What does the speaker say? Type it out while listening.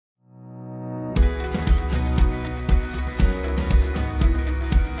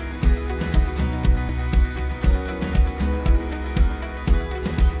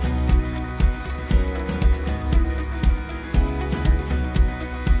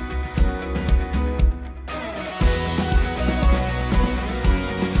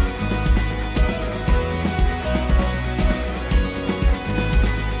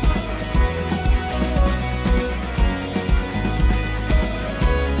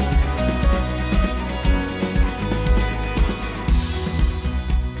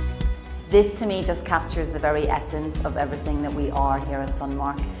This to me just captures the very essence of everything that we are here at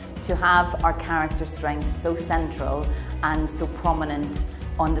Sunmarke. To have our character strengths so central and so prominent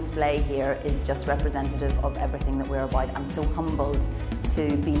on display here is just representative of everything that we're about. I'm so humbled to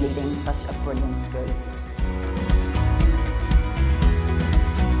be leading such a brilliant school.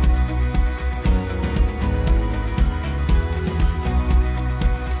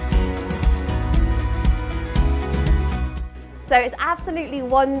 So it's absolutely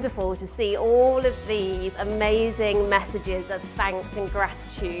wonderful to see all of these amazing messages of thanks and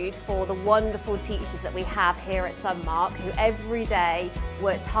gratitude for the wonderful teachers that we have here at Sunmarke, who every day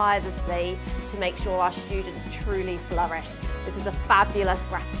work tirelessly to make sure our students truly flourish. This is a fabulous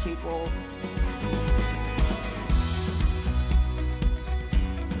gratitude wall.